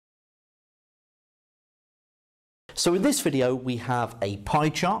So in this video we have a pie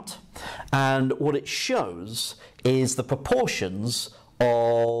chart, and what it shows is the proportions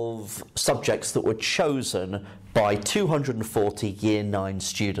of subjects that were chosen by 240 Year 9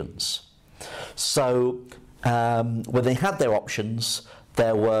 students. So when they had their options,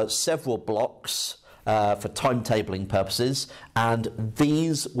 there were several blocks for timetabling purposes, and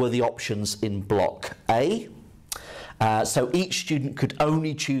these were the options in block A. So each student could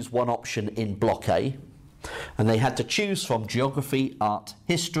only choose one option in block A, and they had to choose from geography, art,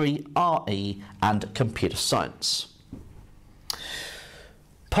 history, RE and computer science.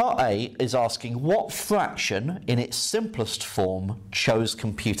 Part A is asking what fraction in its simplest form chose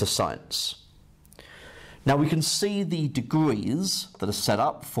computer science. Now we can see the degrees that are set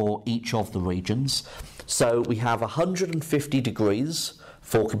up for each of the regions. So we have 150 degrees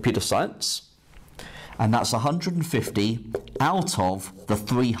for computer science, and that's 150 out of the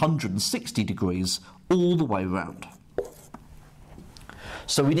 360 degrees all the way around.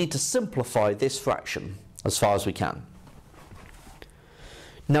 So we need to simplify this fraction as far as we can.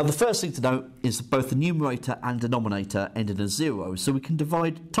 Now the first thing to note is that both the numerator and denominator end in a 0, so we can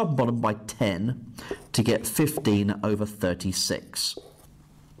divide top and bottom by 10 to get 15 over 36.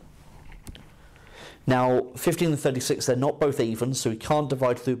 Now 15 and 36, they're not both even, so we can't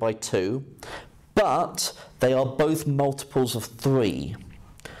divide through by 2, but they are both multiples of 3.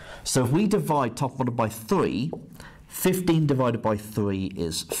 So if we divide top and bottom by 3, 15 divided by 3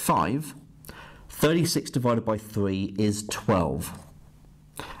 is 5, 36 divided by 3 is 12.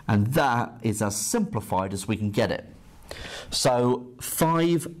 And that is as simplified as we can get it. So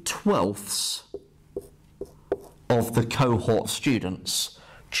 5/12 of the cohort students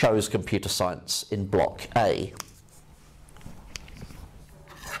chose computer science in block A.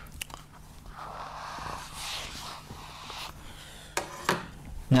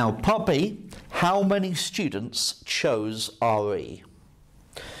 Now part B, how many students chose RE?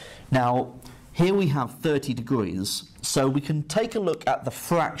 Now here we have 30 degrees, so we can take a look at the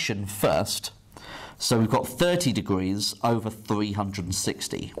fraction first. So we've got 30 degrees over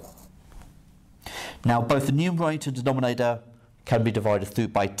 360. Now both the numerator and denominator can be divided through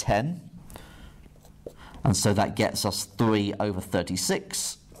by 10, and so that gets us 3 over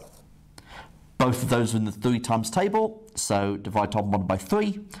 36. Both of those are in the 3 times table, so divide top and bottom by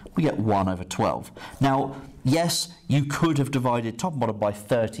 3, we get 1 over 12. Now, yes, you could have divided top and bottom by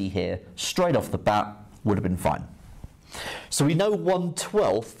 30 here, straight off the bat, would have been fine. So we know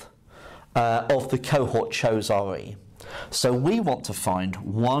 1/12 of the cohort chose RE. So we want to find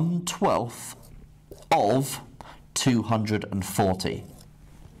 1/12 of 240.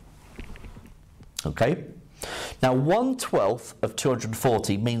 Okay? Now 1/12 of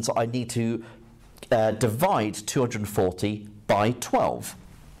 240 means that I need to divide 240 by 12.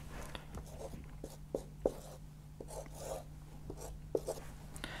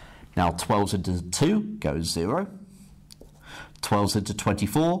 Now 12s into 2 goes 0. 12s into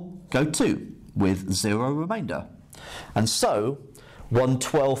 24 go 2, with 0 remainder. And so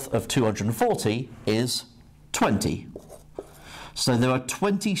 1/12 of 240 is 20. So there are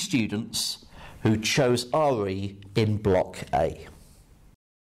 20 students who chose RE in block A.